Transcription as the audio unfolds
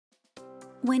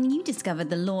When you discovered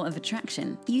the law of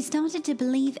attraction, you started to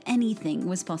believe anything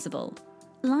was possible.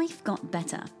 Life got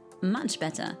better, much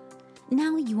better.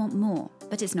 Now you want more,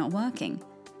 but it's not working.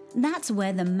 That's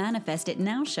where the Manifest It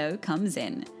Now show comes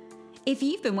in. If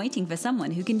you've been waiting for someone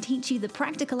who can teach you the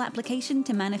practical application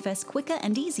to manifest quicker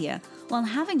and easier while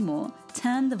having more,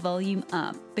 turn the volume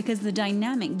up, because the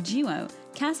dynamic duo,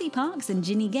 Cassie Parks and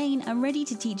Ginny Gain, are ready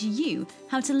to teach you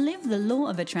how to live the law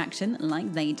of attraction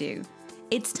like they do.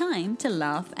 It's time to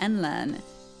laugh and learn.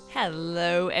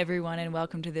 Hello, everyone, and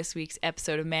welcome to this week's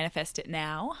episode of Manifest It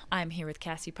Now. I'm here with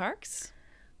Cassie Parks.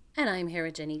 And I'm here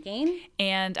with Ginny Gain.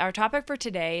 And our topic for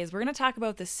today is we're going to talk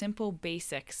about the simple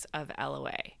basics of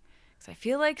LOA. So I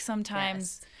feel like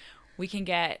sometimes we can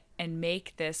get and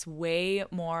make this way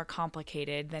more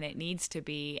complicated than it needs to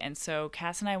be. And so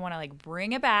Cass and I want to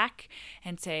bring it back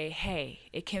and say, hey,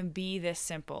 it can be this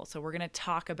simple. So we're going to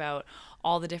talk about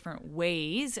all the different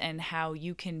ways and how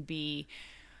you can be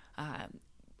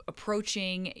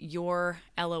approaching your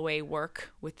LOA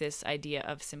work with this idea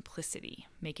of simplicity.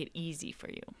 Make it easy for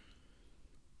you.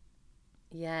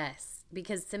 Yes,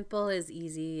 because simple is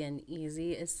easy and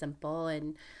easy is simple.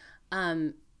 And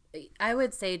I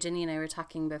would say, Ginny and I were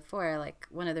talking before,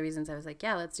 one of the reasons I was like,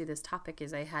 yeah, let's do this topic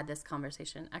is I had this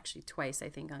conversation actually twice, I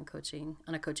think, on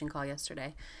a coaching call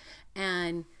yesterday.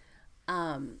 And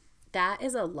that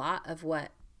is a lot of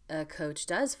what a coach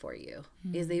does for you,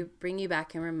 is they bring you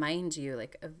back and remind you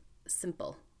of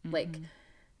simple,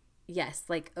 yes,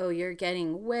 oh, you're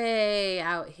getting way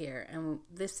out here, and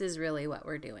this is really what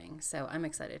we're doing. So I'm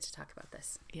excited to talk about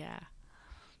this. Yeah.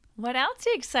 What else are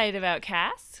you excited about,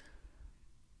 Cass?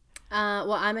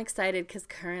 Well, I'm excited because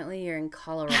currently you're in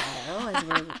Colorado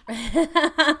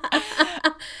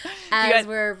as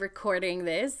we're recording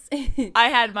this. I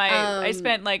had I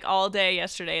spent all day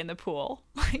yesterday in the pool,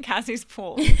 Cassie's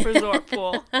pool, resort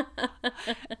pool.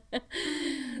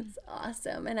 It's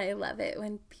awesome. And I love it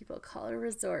when people call it a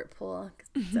resort pool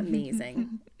because it's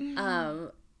amazing.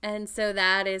 And so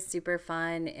that is super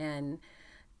fun. And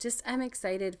just I'm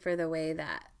excited for the way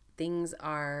that things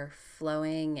are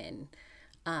flowing and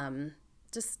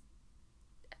just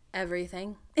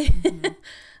everything.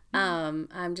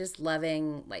 I'm just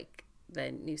loving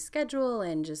the new schedule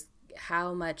and just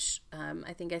how much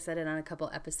I think I said it on a couple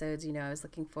episodes, I was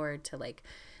looking forward to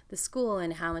the school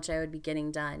and how much I would be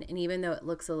getting done. And even though it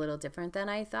looks a little different than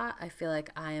I thought, I feel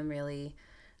like I am really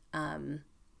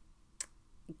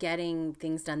getting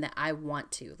things done that I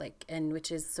want to, and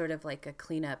which is sort of like a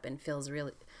cleanup and feels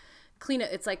really cleanup.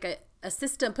 It's like a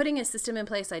system, putting a system in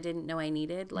place I didn't know I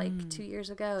needed 2 years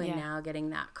ago, and now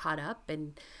getting that caught up.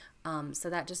 And so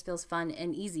that just feels fun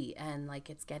and easy, and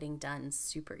it's getting done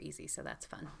super easy. So that's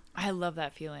fun. I love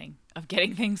that feeling of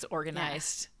getting things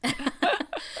organized.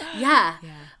 Yeah.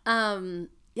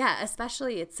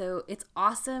 Especially it's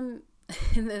awesome.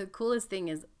 And the coolest thing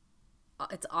is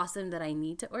it's awesome that I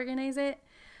need to organize it.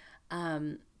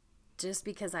 Just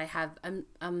because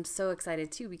I'm so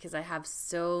excited too, because I have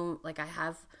so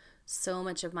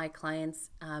much of my clients'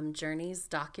 journeys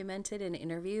documented in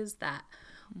interviews that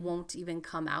won't even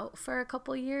come out for a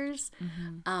couple years.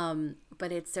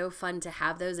 But it's so fun to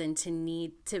have those and to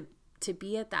need to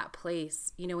be at that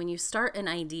place, when you start an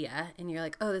idea and you're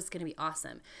like, oh, this is going to be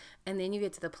awesome. And then you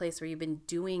get to the place where you've been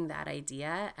doing that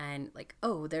idea and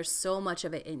oh, there's so much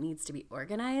of it, it needs to be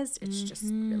organized. It's just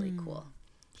really cool.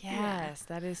 Yes,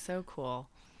 that is so cool.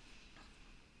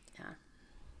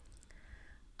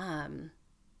 Yeah.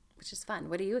 Which is fun.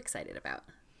 What are you excited about?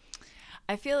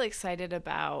 I feel excited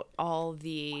about all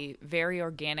the very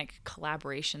organic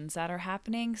collaborations that are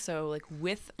happening. So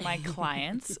with my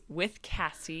clients, with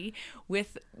Cassie,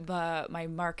 with my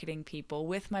marketing people,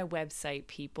 with my website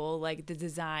people, the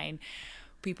design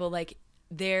people,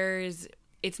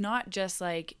 it's not just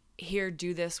here,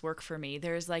 do this work for me.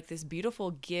 There's this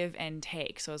beautiful give and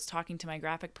take. So I was talking to my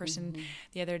graphic person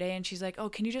the other day, and she's like, oh,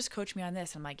 can you just coach me on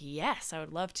this? I'm like, yes, I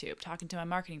would love to. I'm talking to my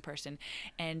marketing person,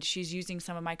 and she's using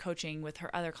some of my coaching with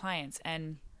her other clients.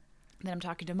 And then I'm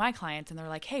talking to my clients, and they're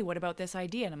like, hey, what about this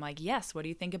idea? And I'm like, yes, what do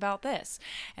you think about this?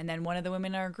 And then one of the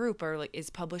women in our group is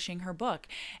publishing her book,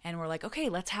 and we're like, okay,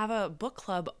 let's have a book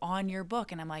club on your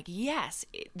book. And I'm like, yes,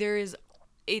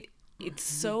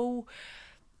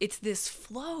 it's this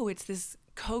flow, it's this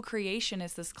co-creation,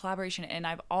 it's this collaboration. And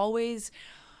I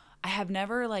have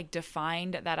never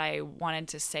defined that I wanted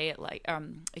to say it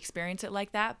experience it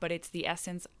like that, but it's the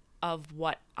essence of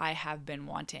what I have been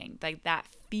wanting, that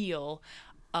feel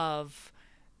of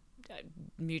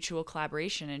mutual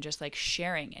collaboration and just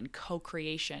sharing and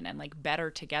co-creation and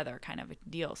better together kind of a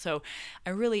deal. So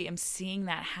I really am seeing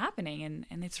that happening,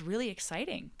 and it's really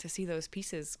exciting to see those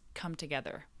pieces come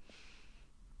together.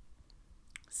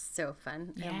 so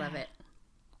fun. I love it.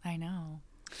 I know.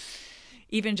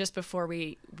 Even just before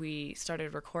we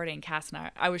started recording, Cass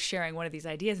and I was sharing one of these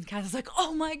ideas, and Cass was like,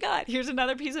 "Oh my God, here's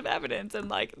another piece of evidence, and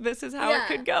like this is how it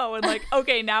could go." And like,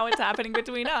 okay, now it's happening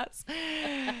between us.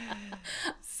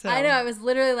 So. I know. I was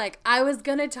literally like, I was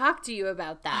gonna talk to you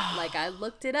about that. Like, I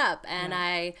looked it up, and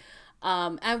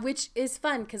and which is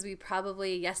fun because we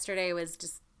probably yesterday was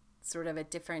just sort of a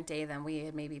different day than we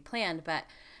had maybe planned, but.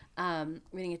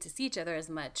 We didn't get to see each other as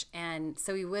much, and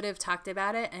so we would have talked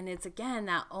about it, and it's again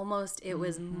that almost it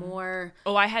was more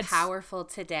powerful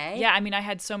today. Yeah, I mean, I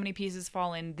had so many pieces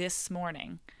fall in this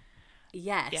morning.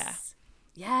 Yes.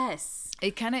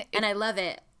 It kind of, and I love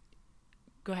it.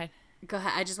 Go ahead.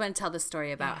 I just want to tell the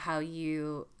story about how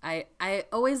I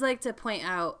always like to point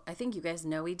out, I think you guys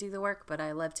know we do the work, but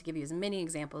I love to give you as many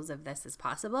examples of this as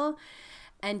possible.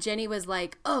 And Jenny was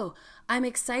like, "Oh, I'm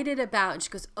excited about," and she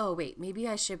goes, "Oh, wait, maybe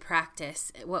I should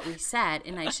practice what we said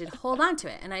and I should hold on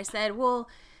to it." And I said, "Well,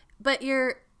 but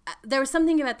there was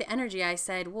something about the energy." I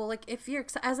said, "Well, like if you're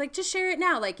excited," I was like, "Just share it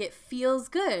now. Like it feels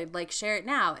good. Like share it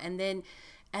now."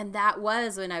 And that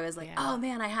was when I was like, "Oh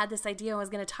man, I had this idea. I was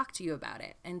going to talk to you about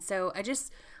it." And so I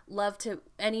just love to,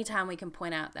 anytime we can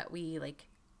point out that we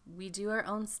do our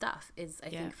own stuff is, I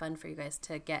think, fun for you guys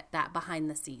to get that behind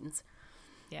the scenes.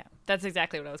 Yeah, that's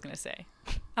exactly what I was going to say.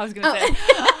 I was going to say,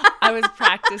 I was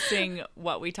practicing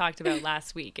what we talked about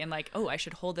last week and like, oh, I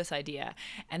should hold this idea.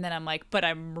 And then I'm like, but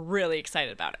I'm really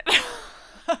excited about it.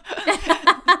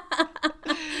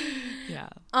 Yeah.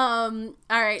 All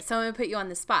right. So I'm going to put you on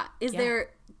the spot.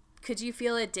 Could you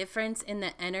feel a difference in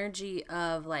the energy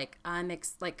of like,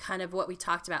 like kind of what we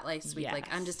talked about last week? Yes.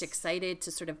 Like, I'm just excited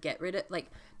to sort of get rid of,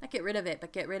 like, not get rid of it,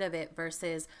 but get rid of it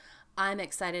versus I'm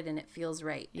excited and it feels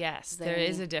right. Yes, there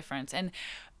is a difference. And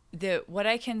what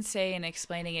I can say in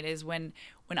explaining it is when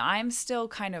I'm still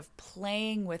kind of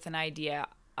playing with an idea,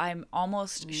 I'm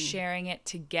almost sharing it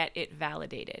to get it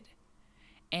validated.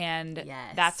 And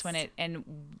that's when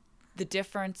the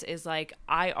difference is like,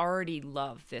 I already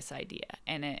love this idea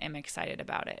and am excited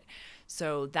about it.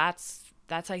 So that's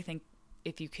I think,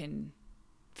 if you can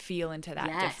feel into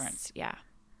that difference. Yeah.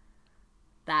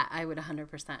 That I would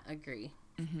 100% agree.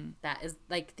 Mm-hmm. That is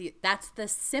like that's the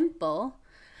simple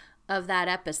of that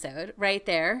episode right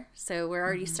there. So we're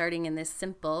already starting in this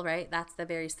simple, right? That's the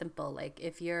very simple. Like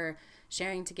if you're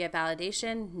sharing to get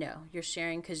validation, no. You're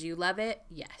sharing because you love it,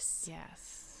 yes.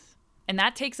 And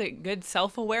that takes a good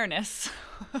self-awareness.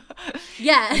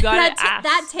 Yeah, you gotta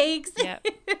that takes.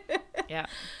 Yeah.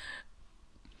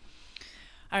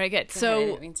 All right, good. So I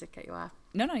didn't mean to cut you off.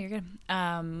 No, you're good.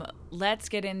 Let's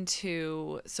get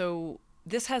into, so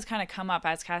this has kind of come up,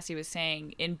 as Cassie was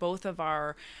saying, in both of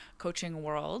our coaching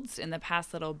worlds in the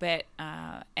past little bit.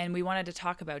 And we wanted to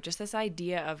talk about just this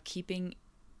idea of keeping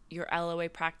your LOA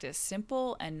practice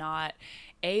simple and not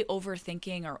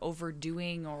overthinking or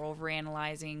overdoing or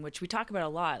overanalyzing, which we talk about a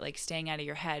lot, like staying out of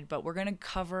your head. But we're going to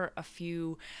cover a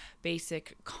few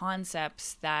basic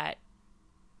concepts that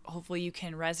hopefully you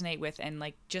can resonate with and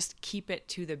like just keep it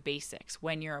to the basics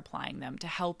when you're applying them to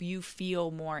help you feel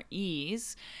more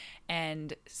ease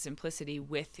and simplicity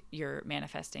with your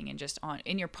manifesting and just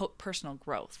in your personal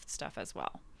growth stuff as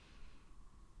well.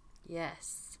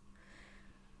 Yes.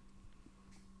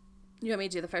 You want me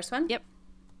to do the first one? Yep.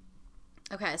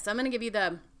 Okay, so I'm going to give you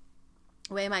the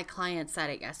way my client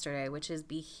said it yesterday, which is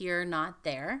be here, not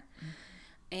there.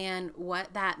 And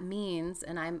what that means,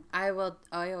 and I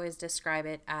always describe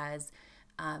it as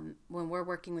when we're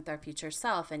working with our future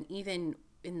self, and even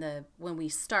when we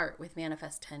start with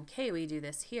Manifest 10K, we do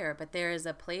this here, but there is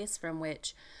a place from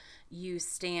which you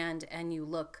stand and you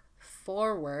look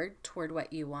forward toward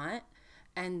what you want.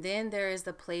 And then there is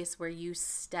the place where you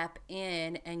step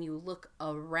in and you look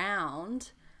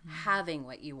around having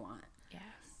what you want. Yes.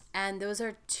 And those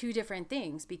are two different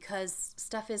things, because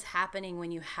stuff is happening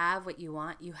when you have what you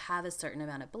want. You have a certain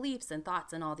amount of beliefs and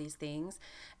thoughts and all these things,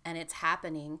 and it's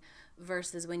happening,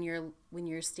 versus when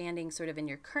you're standing sort of in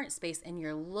your current space and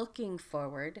you're looking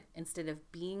forward instead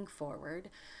of being forward.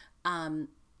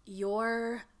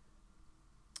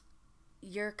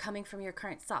 You're coming from your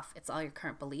current self. It's all your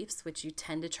current beliefs, which you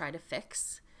tend to try to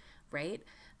fix, right?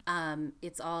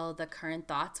 It's all the current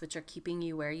thoughts, which are keeping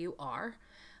you where you are.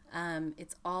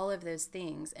 It's all of those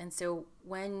things. And so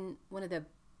one of the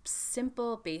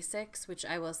simple basics, which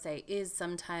I will say is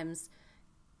sometimes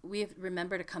we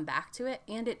remember to come back to it,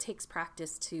 and it takes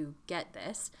practice to get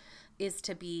this, is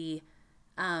to be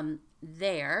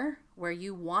there where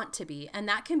you want to be. And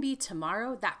that can be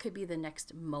tomorrow. That could be the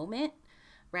next moment.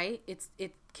 Right?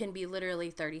 It can be literally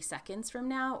 30 seconds from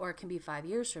now, or it can be 5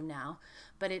 years from now,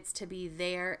 but it's to be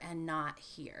there and not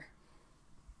here.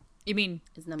 You mean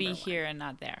is number be one. here and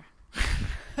not there.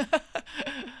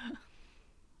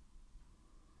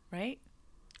 Right?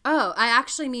 Oh, I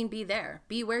actually mean be there.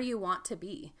 Be where you want to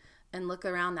be and look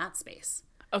around that space.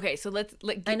 Okay, so let's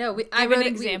I know. give I wrote an it-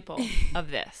 example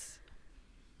of this.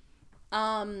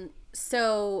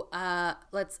 So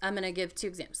I'm gonna give 2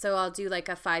 examples. So I'll do like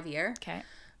a 5-year. Okay.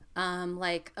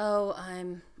 Like,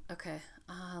 okay.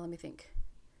 Let me think.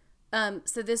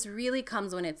 So this really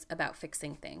comes when it's about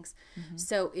fixing things. Mm-hmm.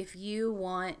 So if you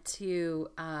want to,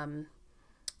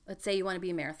 let's say you want to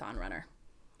be a marathon runner,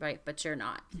 right? But you're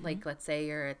not. Mm-hmm. Like, let's say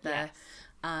you're at the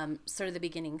Yes. sort of the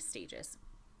beginning stages.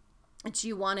 And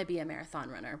you want to be a marathon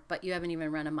runner, but you haven't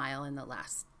even run a mile in the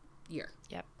last year.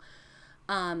 Yep.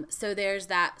 So there's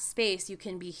that space. You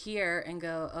can be here and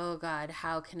go, oh God,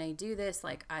 how can I do this?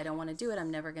 Like, I don't want to do it. I'm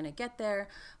never going to get there.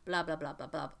 Blah, blah, blah, blah,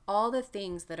 blah. All the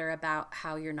things that are about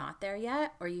how you're not there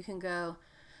yet. Or you can go,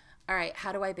 all right,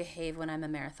 how do I behave when I'm a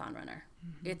marathon runner?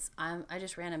 I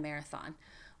just ran a marathon.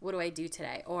 What do I do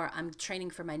today? Or I'm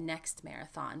training for my next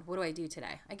marathon. What do I do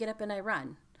today? I get up and I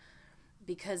run,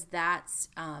 because that's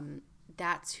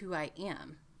who I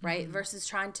am, right? Versus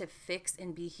trying to fix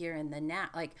and be here in the now,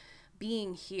 like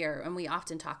being here. And we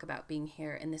often talk about being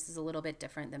here, and this is a little bit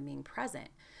different than being present,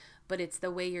 but it's the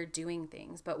way you're doing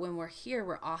things. But when we're here,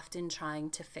 we're often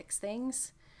trying to fix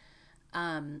things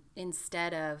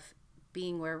instead of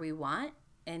being where we want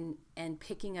and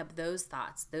picking up those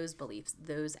thoughts, those beliefs,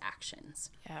 those actions.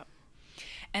 Yeah.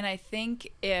 And I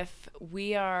think if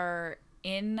we are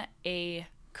in a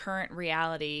current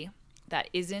reality that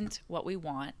isn't what we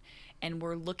want, and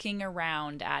we're looking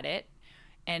around at it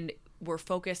and we're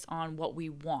focused on what we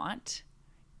want,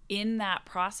 in that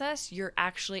process, you're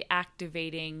actually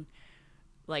activating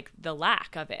like the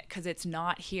lack of it, because it's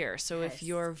not here. So if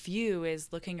your view is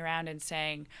looking around and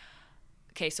saying,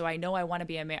 okay, so I know I want to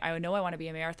be a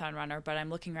marathon runner, but I'm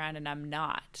looking around and I'm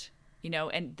not,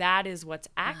 and that is what's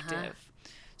active.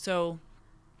 So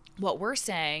what we're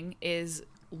saying is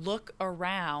look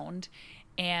around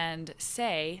and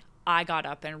say, I got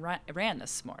up and ran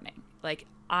this morning. Like,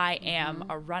 I am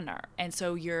a runner. And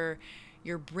so you're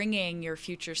bringing your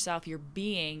future self, you're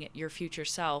being your future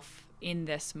self in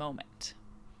this moment.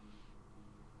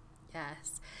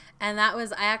 Yes. And that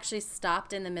was, I actually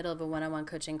stopped in the middle of a one-on-one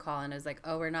coaching call and I was like,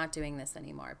 oh, we're not doing this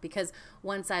anymore. Because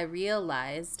once I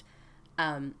realized,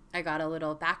 I got a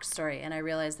little backstory and I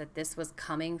realized that this was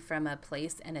coming from a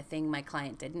place and a thing my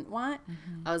client didn't want.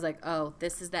 I was like, oh,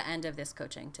 this is the end of this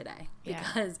coaching today,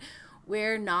 because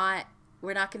we're not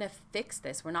going to fix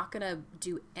this. We're not going to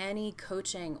do any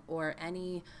coaching or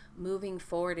any moving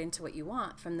forward into what you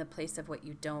want from the place of what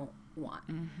you don't want.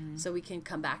 So we can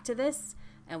come back to this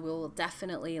and we'll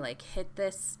definitely like hit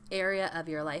this area of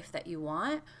your life that you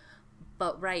want.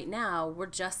 But right now we're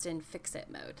just in fix it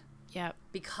mode. Yep.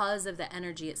 Because of the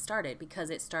energy it started, because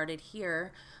it started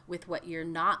here with what you're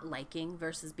not liking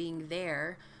versus being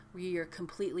there where you're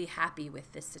completely happy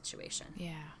with this situation.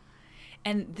 Yeah.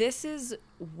 And this is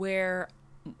where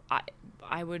I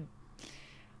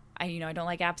don't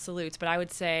like absolutes, but I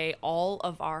would say all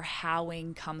of our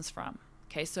howing comes from.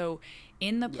 Okay, so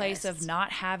in the place of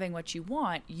not having what you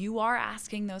want, you are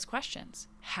asking those questions.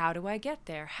 How do I get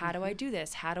there? How do I do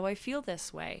this? How do I feel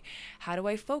this way? How do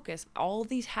I focus? All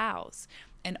these hows.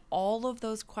 And all of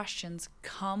those questions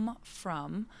come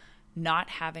from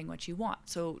not having what you want.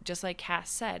 So just like Cass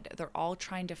said, they're all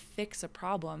trying to fix a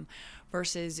problem,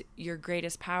 versus your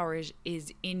greatest power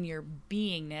is in your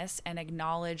beingness, and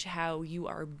acknowledge how you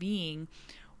are being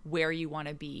where you want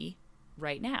to be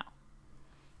right now.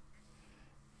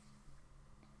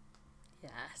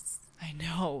 Yes. I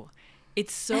know.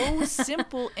 It's so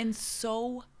simple and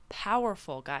so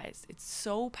powerful, guys. It's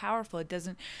so powerful.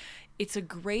 It's a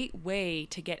great way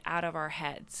to get out of our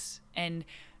heads and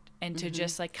to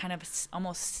just like kind of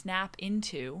almost snap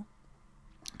into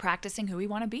practicing who we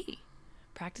want to be.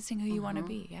 Practicing who you want to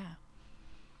be. Yeah.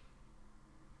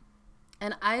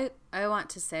 And I want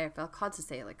to say, I felt called to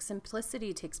say, like,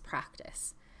 simplicity takes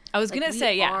practice. I was going to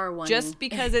say, just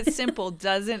because it's simple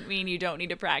doesn't mean you don't need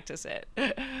to practice it.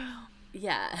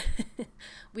 Yeah.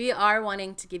 We are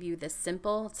wanting to give you the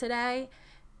simple today.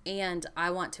 And I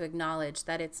want to acknowledge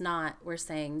that it's not, we're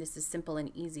saying this is simple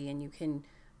and easy and you can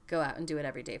go out and do it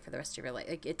every day for the rest of your life.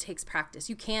 Like, it takes practice.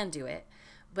 You can do it,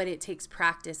 but it takes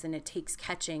practice and it takes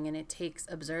catching and it takes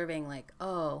observing, like,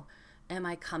 oh, am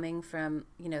I coming from,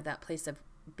 that place of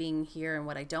being here and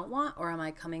what I don't want? Or am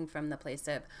I coming from the place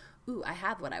of, ooh, I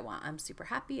have what I want. I'm super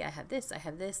happy. I have this,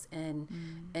 and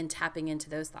tapping into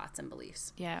those thoughts and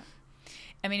beliefs. Yeah.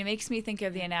 I mean, it makes me think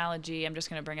of the analogy. I'm just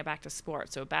going to bring it back to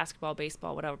sports. So basketball,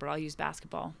 baseball, whatever, but I'll use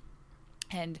basketball.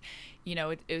 And,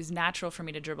 it was natural for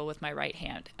me to dribble with my right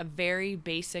hand. A very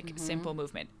basic, simple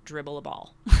movement, dribble a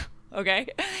ball. Okay.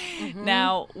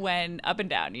 Now, when up and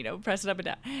down, press it up and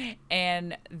down.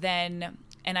 And then,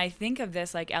 and I think of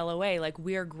this like LOA, like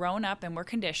we're grown up and we're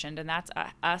conditioned, and that's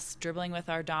us dribbling with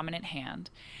our dominant hand.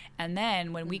 And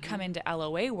then when we come into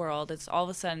LOA world, it's all of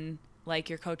a sudden like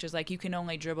your coach is like, you can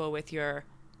only dribble with your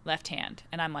left hand.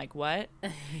 And I'm like, what?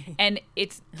 And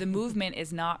the movement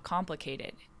is not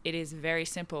complicated. It is very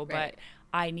simple, Right. but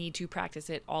I need to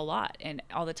practice it a lot and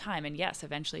all the time. And yes,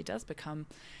 eventually it does become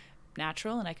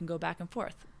natural and I can go back and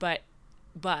forth. But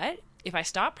if I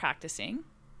stop practicing,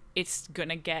 it's going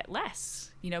to get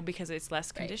less, because it's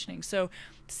less conditioning. So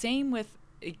same with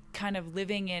kind of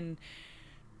living in,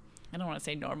 I don't want to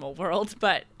say normal world,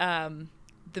 but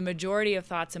the majority of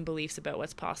thoughts and beliefs about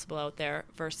what's possible out there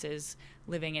versus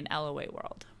living in LOA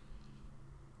world.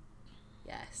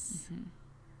 Yes.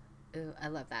 Ooh, I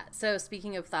love that. So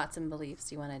speaking of thoughts and beliefs,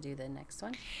 do you want to do the next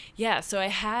one? Yeah, so I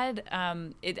had,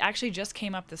 it actually just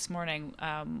came up this morning.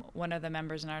 One of the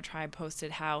members in our tribe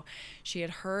posted how she had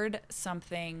heard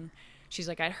something. She's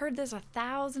like, I'd heard this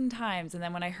 1,000 times. And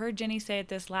then when I heard Jenny say it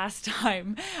this last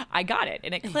time, I got it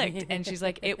and it clicked. And she's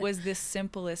like, it was the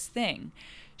simplest thing.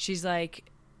 She's like,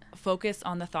 focus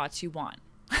on the thoughts you want.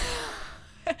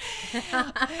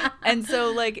 And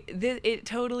so like, it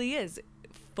totally is.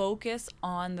 Focus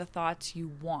on the thoughts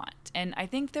you want. And I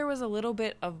think there was a little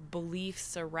bit of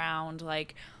beliefs around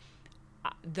like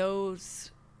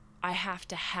I have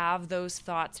to have those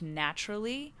thoughts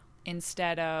naturally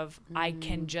instead of I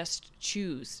can just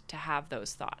choose to have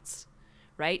those thoughts,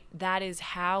 right? That is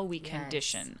how we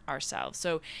condition ourselves.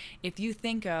 So if you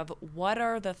think of what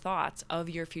are the thoughts of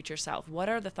your future self, what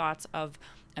are the thoughts of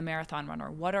a marathon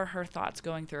runner, what are her thoughts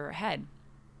going through her head?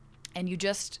 And you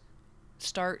just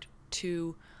start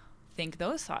to think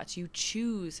those thoughts. You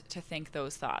choose to think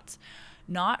those thoughts,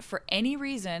 not for any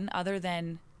reason other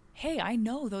than, hey, I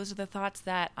know those are the thoughts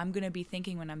that I'm going to be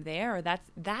thinking when I'm there, or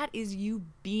that is you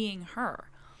being her.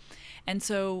 And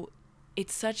so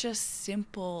it's such a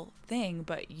simple thing,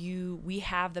 but we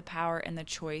have the power and the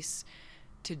choice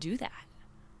to do that.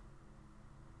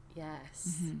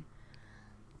 Yes.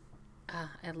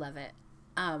 I love it.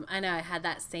 I know I had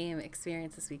that same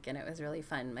experience this weekend. It was really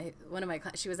fun. One of my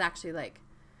she was actually like,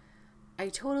 I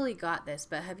totally got this,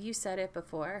 but have you said it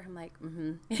before? I'm like,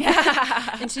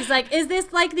 And she's like, is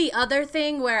this like the other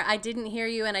thing where I didn't hear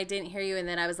you and I didn't hear you? And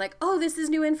then I was like, oh, this is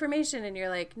new information. And you're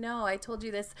like, no, I told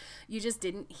you this. You just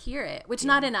didn't hear it, which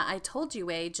not in a I told you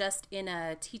way, just in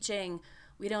a teaching.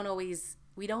 We don't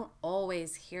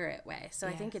always hear it way. So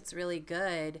I think it's really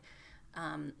good.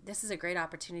 This is a great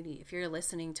opportunity if you're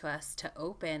listening to us to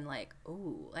open like,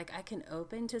 ooh, like I can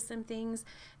open to some things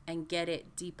and get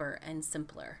it deeper and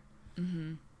simpler.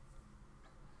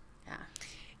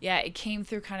 Yeah, it came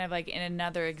through kind of like in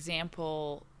another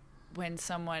example when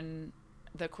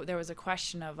there was a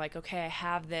question of like, okay, I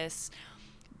have this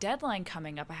deadline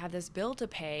coming up, I have this bill to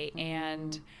pay,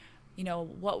 and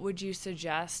what would you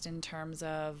suggest in terms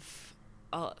of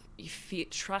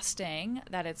trusting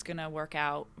that it's going to work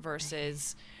out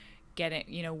versus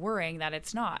worrying that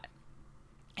it's not?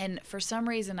 And for some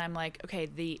reason I'm like, okay,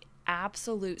 the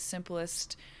absolute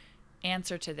simplest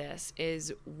answer to this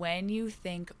is when you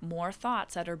think more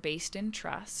thoughts that are based in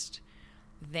trust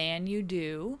than you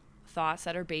do thoughts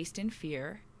that are based in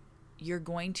fear, you're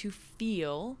going to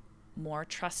feel more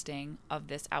trusting of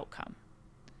this outcome.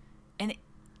 And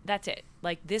that's it.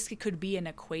 Like this could be an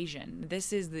equation.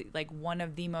 This is one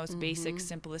of the most basic,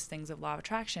 simplest things of law of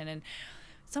attraction. And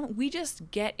we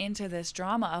just get into this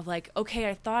drama of like, okay,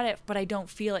 I thought it, but I don't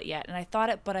feel it yet. And I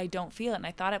thought it, but I don't feel it. And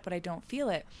I thought it, but I don't feel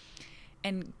it.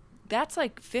 And that's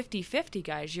like 50-50,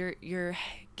 guys. You're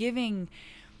giving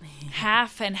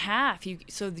half and half.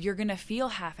 So you're going to feel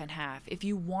half and half. If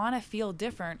you want to feel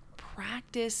different,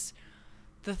 practice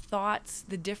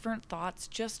the different thoughts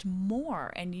just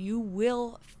more, and you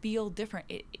will feel different.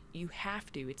 You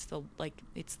have to. It's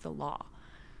the law.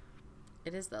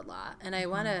 It is the law. And I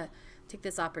want to take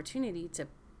this opportunity to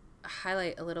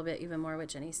highlight a little bit even more what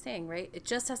Jenny's saying, right? It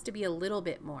just has to be a little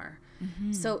bit more.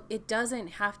 So it doesn't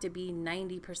have to be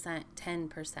 90%,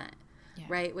 10%,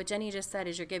 right? What Jenny just said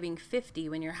is you're giving 50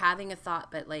 when you're having a thought,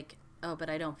 but like, oh, but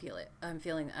I don't feel it. I don't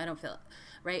feel it,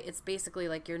 right? It's basically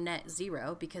like your net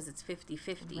zero because it's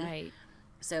 50-50. Right.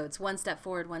 So it's one step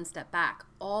forward, one step back.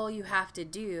 All you have to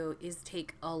do is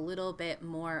take a little bit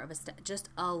more of a step, just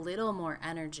a little more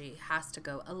energy has to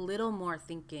go, a little more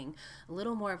thinking, a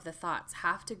little more of the thoughts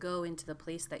have to go into the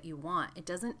place that you want. It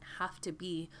doesn't have to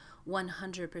be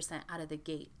 100% out of the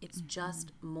gate. It's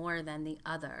just more than the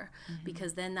other,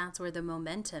 because then that's where the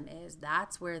momentum is.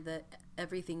 That's where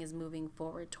everything is moving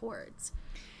forward towards.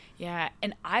 Yeah.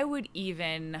 And I would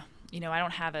even, I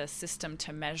don't have a system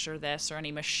to measure this or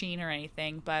any machine or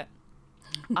anything, but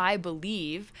I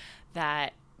believe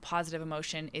that positive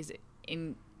emotion is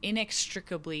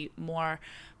inextricably more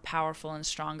powerful and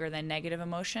stronger than negative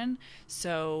emotion.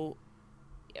 So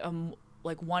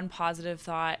like one positive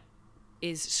thought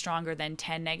is stronger than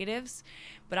 10 negatives.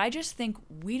 But I just think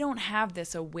we don't have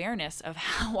this awareness of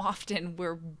how often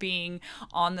we're being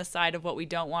on the side of what we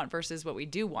don't want versus what we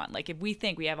do want. Like if we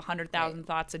think we have 100,000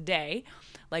 thoughts a day,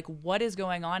 like what is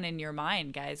going on in your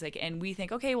mind, guys? Like, and we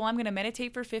think, okay, well, I'm going to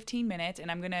meditate for 15 minutes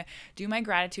and I'm going to do my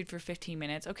gratitude for 15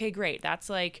 minutes. Okay, great. That's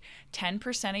like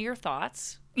 10% of your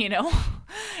thoughts,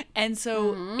 And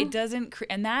so it doesn't,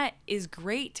 and that is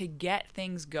great to get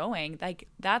things going. Like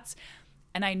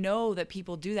and I know that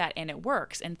people do that and it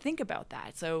works, and think about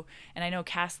that. So, and I know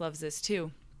Cass loves this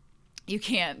too. You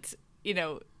can't,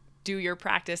 do your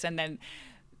practice and then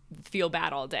feel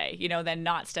bad all day, then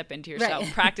not step into yourself,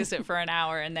 right. Practice it for an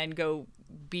hour and then go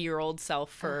be your old self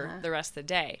for the rest of the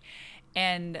day.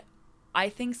 And I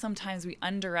think sometimes we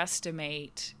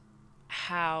underestimate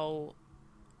how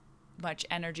much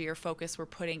energy or focus we're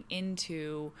putting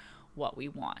into what we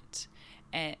want.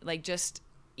 And like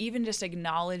even just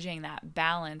acknowledging that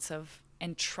balance of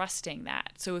and trusting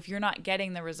that. So if you're not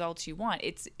getting the results you want,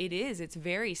 it's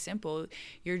very simple.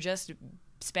 You're just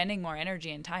spending more energy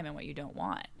and time in what you don't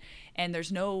want. And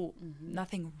there's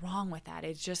nothing wrong with that.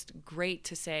 It's just great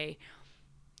to say,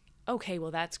 okay,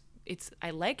 well I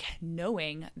like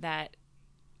knowing that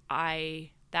I'm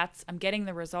getting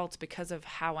the results because of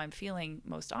how I'm feeling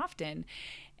most often,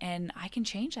 and I can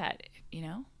change that,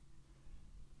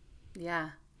 Yeah.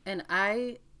 And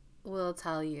I will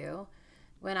tell you,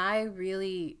 when I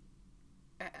really,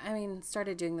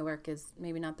 started doing the work is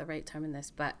maybe not the right term in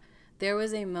this, but there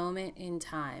was a moment in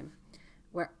time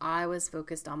where I was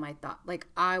focused on my thought. Like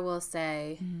I will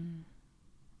say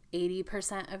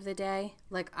 80% of the day,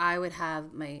 like I would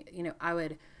have my,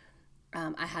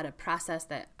 I had a process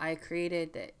that I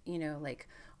created that, like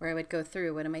where I would go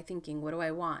through, what am I thinking? What do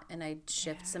I want? And I'd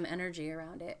shift some energy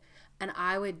around it. And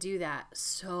I would do that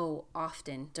so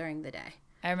often during the day.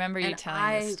 I remember you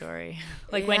telling this story.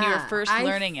 Like when you were first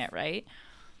learning it, right?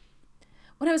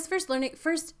 When I was first learning,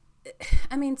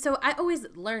 so I always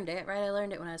learned it, right? I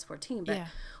learned it when I was 14. But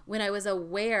when I was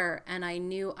aware and I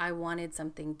knew I wanted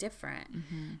something different.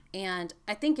 And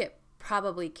I think it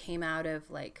probably came out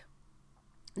of like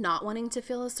not wanting to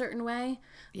feel a certain way,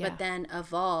 but then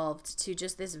evolved to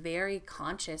just this very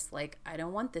conscious, like, I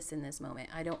don't want this in this moment.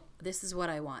 This is what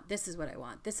I want. This is what I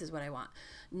want. This is what I want.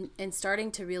 And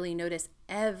starting to really notice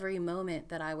every moment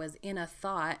that I was in a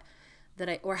thought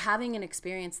or having an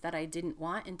experience that I didn't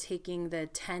want, and taking the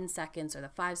 10 seconds or the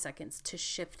 5 seconds to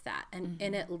shift that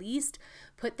and at least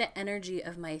put the energy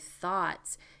of my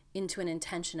thoughts into an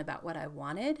intention about what I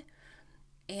wanted.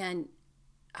 And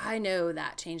I know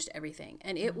that changed everything.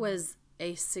 And it was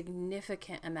a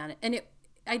significant amount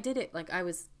I did it like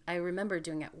I remember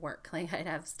doing it at work. Like I'd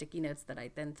have sticky notes that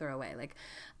I'd then throw away. Like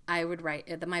I would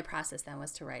write, my process then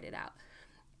was to write it out.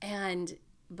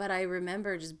 But I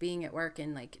remember just being at work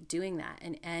and like doing that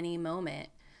in any moment.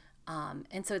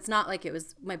 And so it's not like it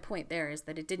was, my point there is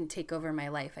that it didn't take over my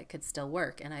life. I could still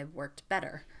work, and I worked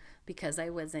better because I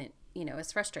wasn't,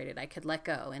 as frustrated. I could let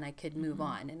go and I could move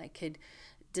on, and I could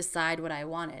decide what I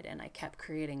wanted, and I kept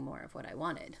creating more of what I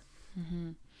wanted.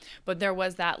 But there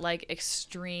was that like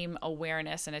extreme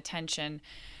awareness and attention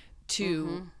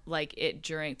to like it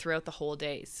throughout the whole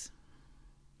days.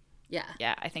 Yeah,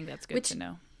 I think that's good to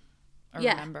know or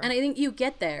remember. And I think you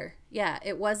get there. Yeah,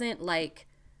 it wasn't like,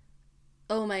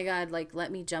 oh my God, like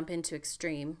let me jump into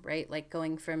extreme, right? Like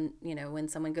going from, when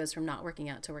someone goes from not working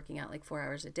out to working out like 4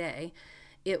 hours a day.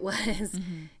 It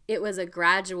was a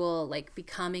gradual, like,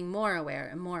 becoming more aware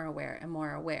and more aware and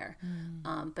more aware.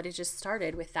 But it just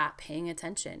started with that paying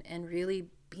attention and really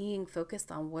being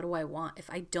focused on, what do I want? If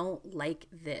I don't like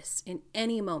this in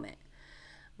any moment,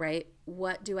 right?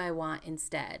 What do I want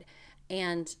instead?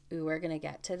 And we're going to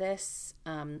get to this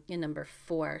in number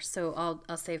 4. So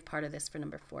I'll save part of this for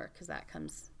number 4, because it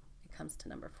comes to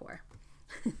number 4.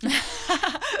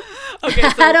 Okay,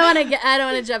 so I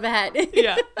don't want to jump ahead.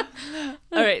 Yeah.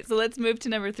 All right, so let's move to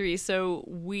number 3. So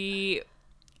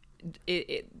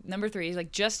number 3 is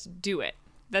like, just do it.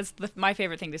 That's my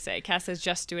favorite thing to say. Cass says,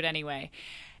 just do it anyway.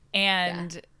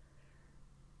 And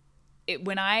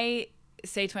when I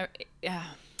say to my,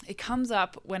 it comes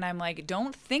up when I'm like,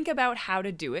 don't think about how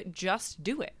to do it, just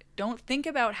do it. Don't think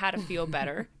about how to feel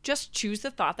better. Just choose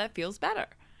the thought that feels better.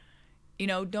 You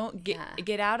know, don't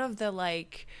get out of the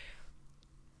like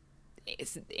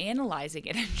analyzing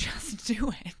it and just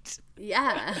do it.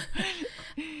 Yeah.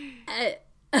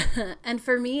 And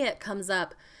for me, it comes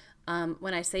up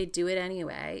when I say do it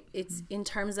anyway, it's in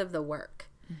terms of the work,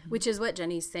 which is what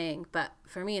Jenny's saying. But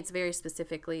for me, it's very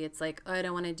specifically, it's like, oh, I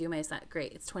don't want to do my set.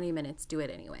 Great. It's 20 minutes. Do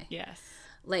it anyway. Yes.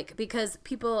 Like, because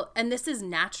people, and this is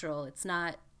natural. It's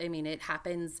not, I mean, it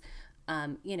happens,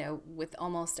 you know, with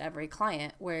almost every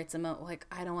client where it's like,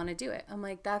 I don't want to do it. I'm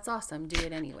like, that's awesome. Do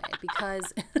it anyway.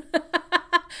 Because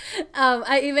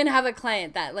I even have a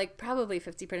client that like probably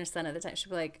 50% of the time she'll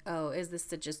be like, oh, is this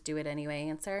the just do it anyway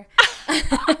answer?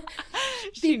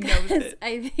 She knows it.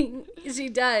 I think she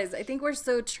does. I think we're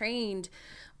so trained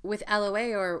with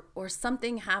LOA or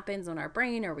something happens on our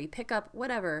brain or we pick up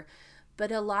whatever.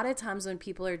 But a lot of times when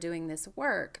people are doing this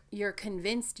work, you're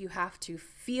convinced you have to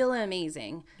feel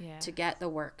amazing to get the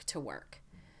work to work.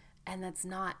 And that's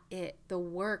not it. The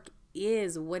work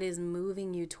is what is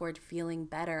moving you toward feeling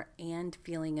better and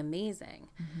feeling amazing.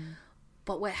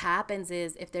 But what happens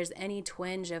is if there's any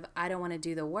twinge of I don't want to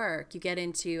do the work, you get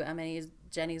into, I'm going to use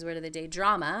Jenny's word of the day,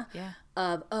 drama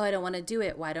of, oh, I don't want to do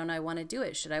it. Why don't I want to do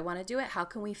it? Should I want to do it? How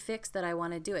can we fix that I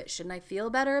want to do it? Shouldn't I feel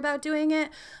better about doing it?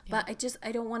 But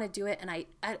I don't want to do it. And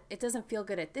it doesn't feel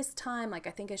good at this time. Like,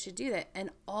 I think I should do that. And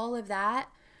all of that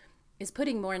is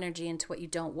putting more energy into what you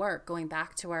don't work, going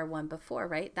back to our one before,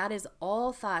 right? That is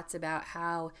all thoughts about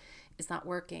how it's not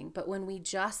working. But when we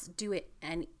just do it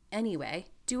anyway,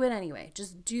 do it anyway.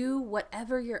 Just do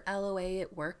whatever your LOA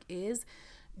at work is.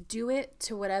 Do it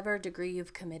to whatever degree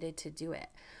you've committed to do it.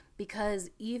 Because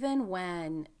even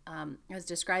when I was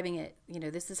describing it, you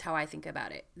know, this is how I think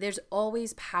about it. There's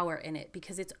always power in it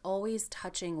because it's always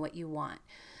touching what you want.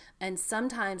 And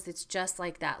sometimes it's just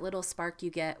like that little spark you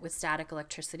get with static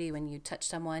electricity when you touch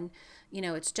someone. You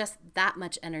know, it's just that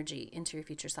much energy into your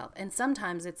future self. And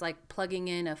sometimes it's like plugging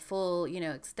in a full, you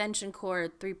know, extension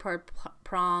cord,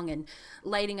 3-prong and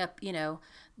lighting up, you know,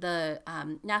 the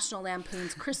National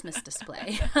Lampoon's Christmas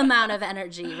display amount of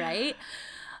energy, right?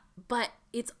 But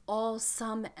it's all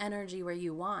some energy where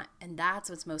you want. And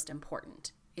that's what's most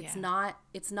important. It's not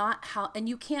how, and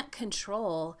you can't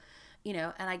control, you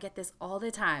know, and I get this all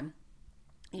the time.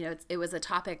 You know, it was a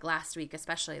topic last week,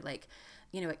 especially like,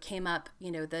 you know, it came up,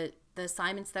 you know, the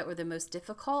assignments that were the most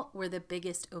difficult were the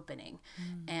biggest opening.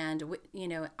 And, you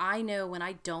know, I know when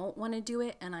I don't want to do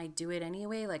it and I do it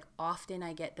anyway, like often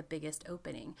I get the biggest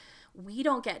opening. We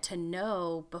don't get to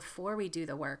know before we do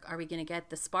the work, are we going to get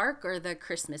the spark or the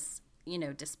Christmas, you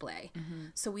know, display?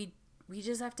 So we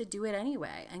just have to do it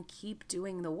anyway and keep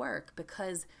doing the work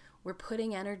because we're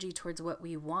putting energy towards what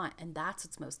we want, and that's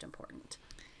what's most important.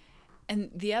 And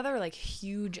the other like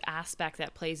huge aspect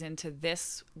that plays into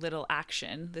this little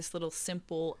action, this little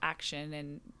simple action,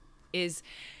 and is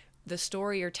the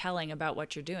story you're telling about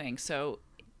what you're doing. So,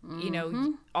 you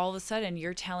know, all of a sudden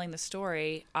you're telling the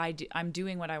story, I'm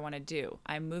doing what I want to do.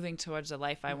 I'm moving towards the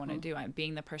life I want to do. I'm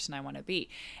being the person I want to be.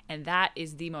 And that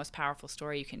is the most powerful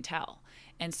story you can tell.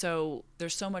 And so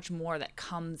there's so much more that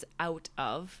comes out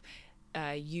of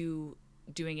you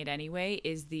doing it anyway,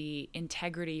 is the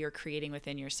integrity you're creating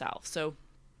within yourself. So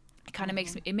it kind of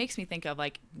makes me think of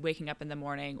like waking up in the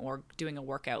morning or doing a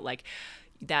workout, like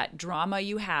that drama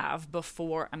you have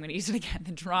before. I'm going to use it again.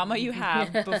 The drama you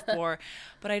have before,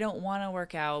 but I don't want to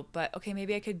work out, but okay,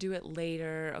 maybe I could do it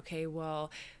later. Okay,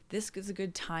 well, this is a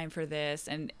good time for this.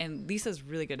 And Lisa's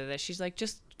really good at this. She's like,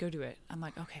 just go do it. I'm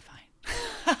like, okay, fine.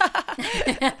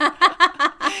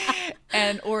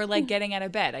 And or like getting out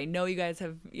of bed. I know you guys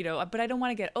have, you know, but I don't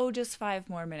want to get, just 5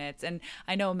 more minutes. And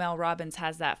I know Mel Robbins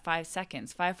has that 5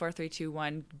 seconds, 5, 4, 3, 2,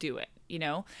 1, do it. You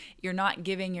know, you're not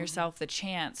giving yourself the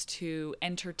chance to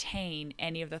entertain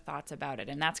any of the thoughts about it.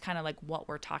 And that's kind of like what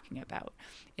we're talking about,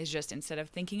 is just instead of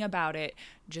thinking about it,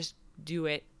 just do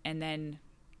it. And then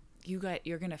you're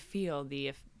going to feel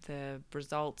the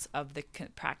results of the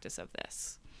practice of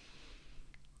this.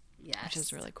 Yes. Which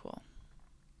is really cool.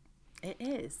 It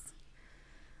is.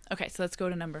 Okay, so let's go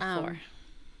to number 4.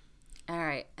 All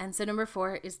right. And so number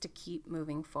 4 is to keep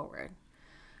moving forward.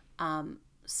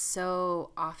 So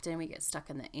often we get stuck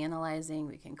in the analyzing.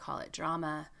 We can call it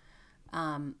drama.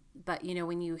 But, you know,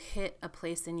 when you hit a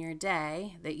place in your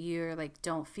day that you're like,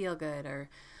 don't feel good, or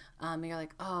you're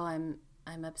like, oh,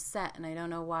 I'm upset and I don't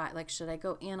know why. Like, should I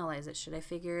go analyze it? Should I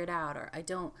figure it out? Or I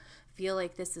don't feel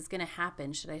like this is going to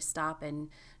happen? Should I stop and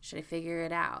should I figure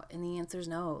it out? And the answer is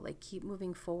no. Like, keep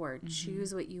moving forward.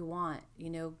 Choose what you want,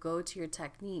 go to your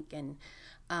technique. And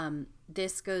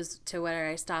this goes to where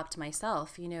I stopped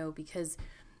myself, because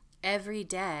every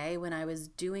day when I was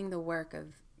doing the work of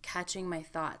catching my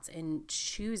thoughts and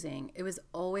choosing, it was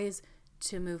always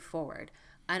to move forward.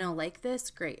 I don't like this.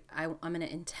 Great. I'm going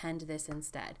to intend this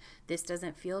instead. This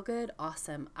doesn't feel good.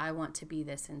 Awesome. I want to be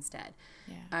this instead.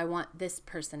 Yeah. I want this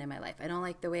person in my life. I don't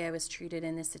like the way I was treated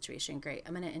in this situation. Great.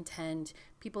 I'm going to intend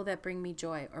people that bring me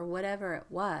joy or whatever it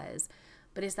was.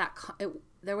 But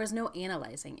there was no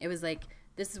analyzing. It was like,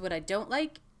 this is what I don't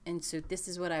like. And so this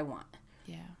is what I want.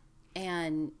 Yeah.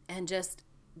 And just,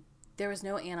 there was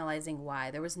no analyzing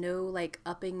why. There was no like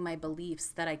upping my beliefs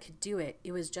that I could do it.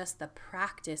 It was just the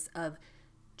practice of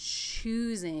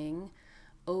choosing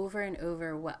over and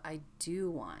over what I do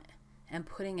want and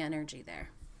putting energy there.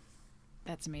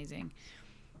 That's amazing.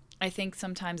 I think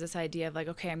sometimes this idea of like,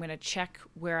 okay, I'm going to check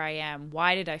where I am.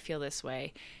 Why did I feel this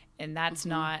way? And that's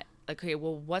not like, okay,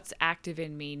 well, what's active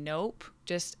in me? Nope.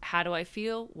 Just how do I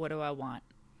feel? What do I want?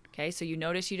 Okay. So you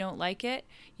notice you don't like it.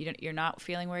 You're not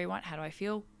feeling where you want. How do I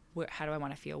feel? How do I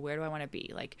want to feel? Where do I want to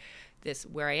be? Like this,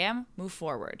 where I am, move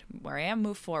forward. Where I am,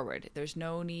 move forward. There's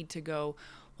no need to go,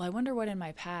 well, I wonder what in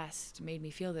my past made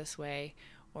me feel this way,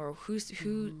 or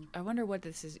I wonder what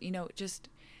this is, just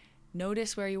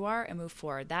notice where you are and move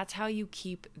forward. That's how you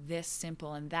keep this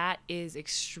simple. And that is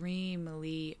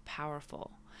extremely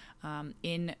powerful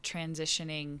in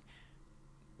transitioning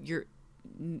your,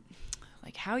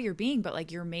 like how you're being, but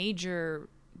like your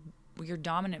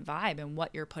dominant vibe and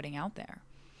what you're putting out there.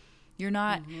 You're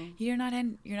not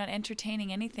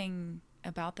entertaining anything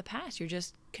about the past. You're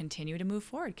just continue to move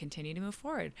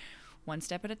forward, one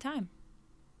step at a time.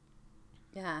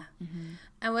 Yeah.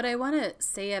 And what I want to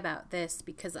say about this,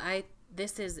 because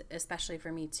this is especially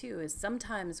for me too, is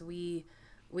sometimes we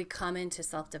come into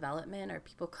self-development, or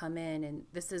people come in, and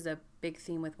this is a big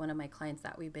theme with one of my clients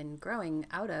that we've been growing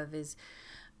out of, is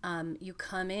you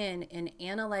come in and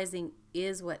analyzing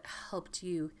is what helped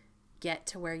you get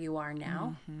to where you are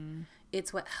now.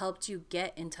 It's what helped you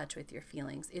get in touch with your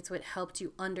feelings. It's what helped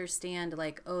you understand,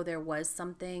 like, oh, there was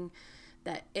something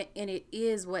that, and it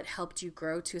is what helped you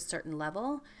grow to a certain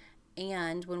level.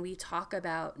 And when we talk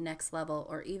about next level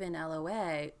or even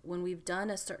LOA, when we've done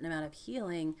a certain amount of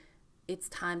healing, it's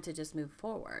time to just move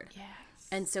forward. Yes.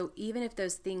 And so even if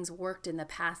those things worked in the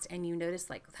past and you notice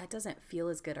like that doesn't feel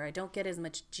as good, or I don't get as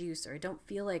much juice, or I don't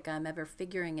feel like I'm ever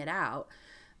figuring it out,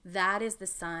 that is the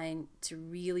sign to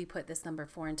really put this number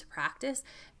 4 into practice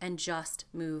and just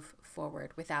move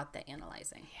forward without the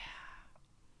analyzing. Yeah.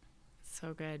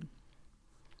 So good.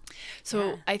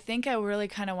 So I think I really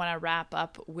kind of want to wrap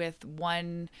up with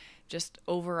one just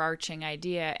overarching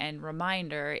idea and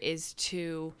reminder is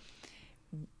to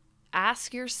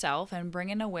ask yourself and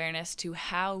bring an awareness to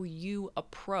how you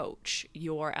approach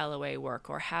your LOA work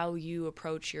or how you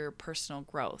approach your personal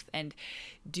growth. And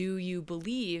do you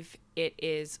believe it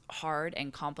is hard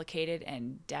and complicated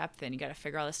and depth and you got to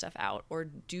figure all this stuff out? Or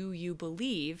do you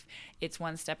believe it's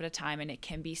one step at a time and it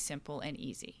can be simple and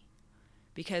easy?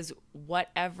 Because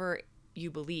whatever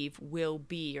you believe will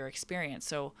be your experience.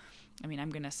 So, I mean, I'm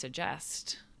going to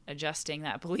suggest adjusting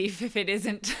that belief if it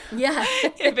isn't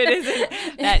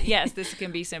that yes, this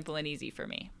can be simple and easy for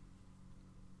me.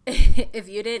 If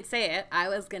you didn't say it, I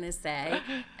was going to say,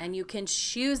 and you can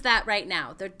choose that right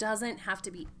now. There doesn't have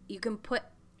to be, you can put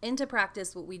into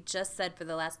practice what we just said for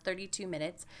the last 32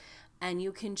 minutes, and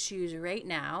you can choose right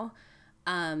now,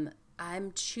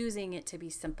 I'm choosing it to be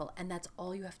simple, and that's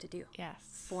all you have to do.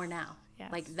 Yes. For now.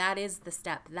 Yes. Like that is the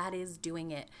step. That is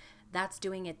doing it. That's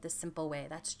doing it the simple way.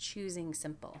 That's choosing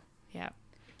simple. Yeah.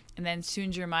 And then soon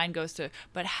as your mind goes to,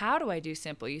 but how do I do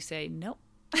simple? You say, nope.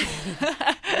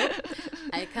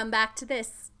 I come back to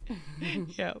this.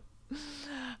 Yep.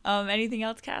 Anything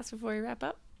else, Cass, before we wrap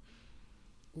up?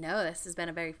 No, this has been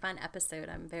a very fun episode.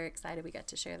 I'm very excited we got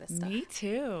to share this stuff. Me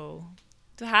too.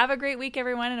 So have a great week,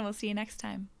 everyone, and we'll see you next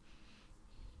time.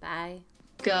 Bye.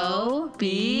 Go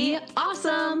be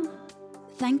awesome.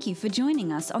 Thank you for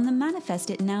joining us on the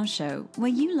Manifest It Now show, where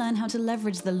you learn how to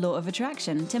leverage the law of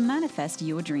attraction to manifest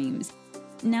your dreams.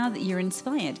 Now that you're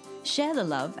inspired, share the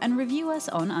love and review us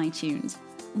on iTunes.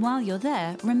 While you're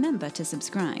there, remember to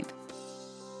subscribe.